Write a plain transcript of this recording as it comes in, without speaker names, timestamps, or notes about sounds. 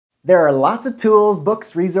There are lots of tools,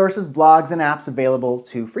 books, resources, blogs, and apps available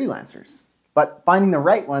to freelancers. But finding the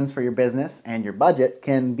right ones for your business and your budget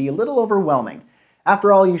can be a little overwhelming.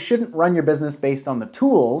 After all, you shouldn't run your business based on the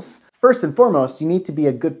tools. First and foremost, you need to be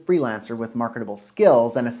a good freelancer with marketable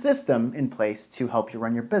skills and a system in place to help you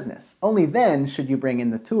run your business. Only then should you bring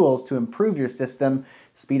in the tools to improve your system,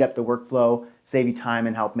 speed up the workflow, save you time,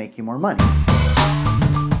 and help make you more money.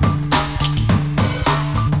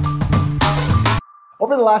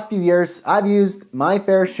 Over the last few years, I've used my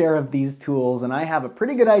fair share of these tools, and I have a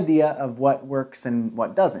pretty good idea of what works and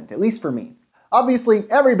what doesn't, at least for me. Obviously,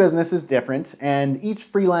 every business is different, and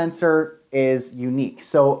each freelancer is unique.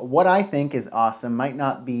 So what I think is awesome might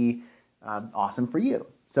not be awesome for you.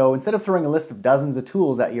 So instead of throwing a list of dozens of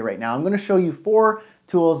tools at you right now, I'm going to show you 4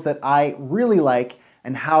 tools that I really like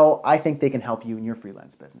and how I think they can help you in your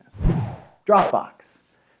freelance business. Dropbox.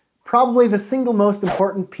 Probably the single most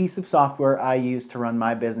important piece of software I use to run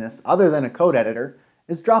my business, other than a code editor,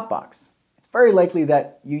 is Dropbox. It's very likely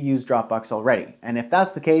that you use Dropbox already, and if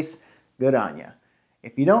that's the case, good on you.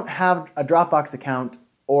 If you don't have a Dropbox account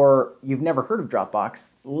or you've never heard of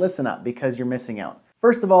Dropbox, listen up because you're missing out.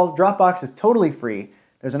 First of all, Dropbox is totally free.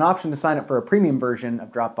 There's an option to sign up for a premium version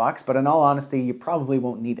of Dropbox, but in all honesty, you probably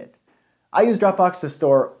won't need it. I use Dropbox to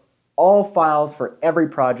store all files for every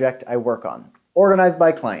project I work on, organized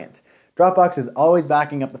by client. Dropbox is always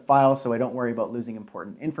backing up the files so I don't worry about losing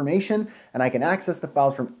important information, and I can access the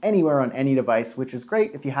files from anywhere on any device, which is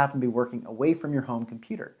great if you happen to be working away from your home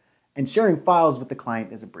computer. And sharing files with the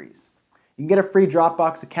client is a breeze. You can get a free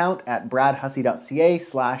Dropbox account at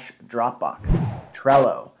bradhussey.ca/Dropbox.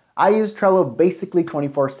 Trello. I use Trello basically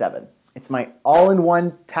 24/7. It's my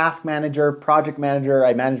all-in-one task manager, project manager.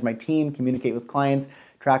 I manage my team, communicate with clients,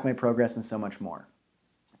 track my progress, and so much more.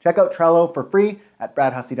 Check out Trello for free at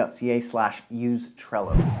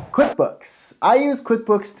bradhussey.ca/use-Trello. Quickbooks. I use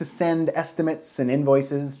Quickbooks to send estimates and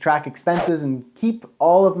invoices, track expenses, and keep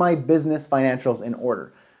all of my business financials in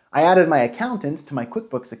order. I added my accountant to my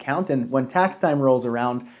Quickbooks account, and when tax time rolls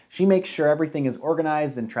around, she makes sure everything is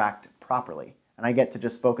organized and tracked properly, and I get to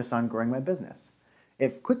just focus on growing my business.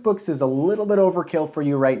 If Quickbooks is a little bit overkill for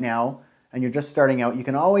you right now, and you're just starting out, you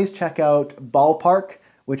can always check out Ballpark,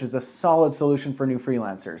 which is a solid solution for new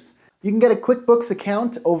freelancers. You can get a Quickbooks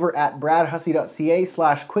account over at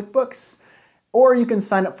bradhussey.ca/Quickbooks, or you can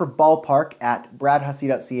sign up for Ballpark at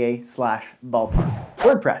bradhussey.ca/Ballpark.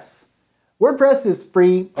 WordPress. WordPress is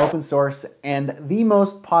free, open source, and the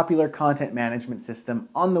most popular content management system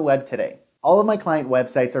on the web today. All of my client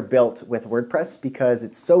websites are built with WordPress because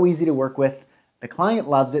it's so easy to work with. The client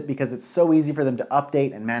loves it because it's so easy for them to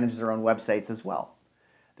update and manage their own websites as well.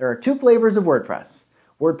 There are 2 flavors of WordPress,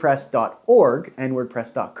 WordPress.org and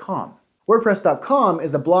WordPress.com. WordPress.com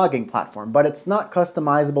is a blogging platform, but it's not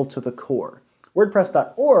customizable to the core.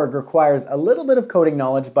 WordPress.org requires a little bit of coding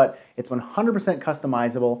knowledge, but it's 100%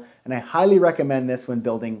 customizable, and I highly recommend this when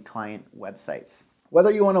building client websites.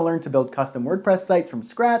 Whether you want to learn to build custom WordPress sites from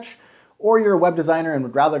scratch, or you're a web designer and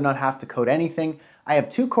would rather not have to code anything, I have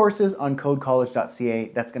 2 courses on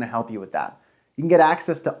codecollege.ca that's going to help you with that. You can get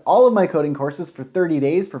access to all of my coding courses for 30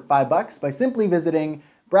 days for $5 by simply visiting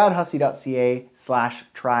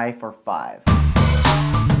bradhussey.ca/try-for-5.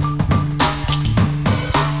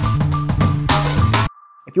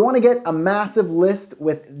 If you want to get a massive list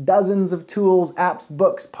with dozens of tools, apps,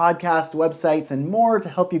 books, podcasts, websites, and more to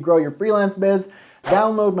help you grow your freelance biz,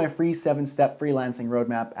 download my free 7-step freelancing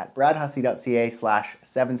roadmap at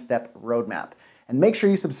bradhussey.ca/7-step-roadmap. And make sure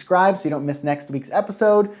you subscribe so you don't miss next week's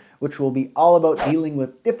episode, which will be all about dealing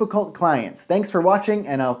with difficult clients. Thanks for watching,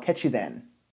 and I'll catch you then.